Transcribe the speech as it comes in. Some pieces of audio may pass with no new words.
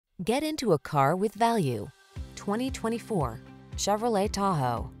Get into a car with value. 2024 Chevrolet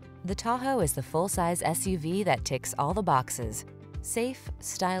Tahoe. The Tahoe is the full-size SUV that ticks all the boxes. Safe,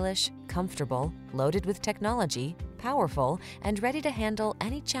 stylish, comfortable, loaded with technology, powerful, and ready to handle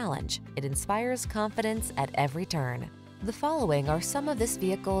any challenge, it inspires confidence at every turn. The following are some of this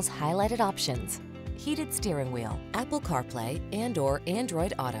vehicle's highlighted options: heated steering wheel, Apple CarPlay and/or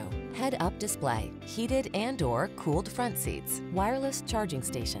Android Auto, head-up display, heated and/or cooled front seats, wireless charging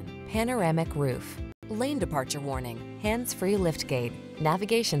station, panoramic roof, lane departure warning, hands-free liftgate,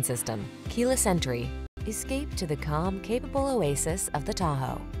 navigation system, keyless entry. Escape to the calm, capable oasis of the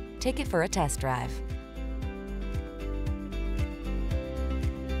Tahoe. Take it for a test drive.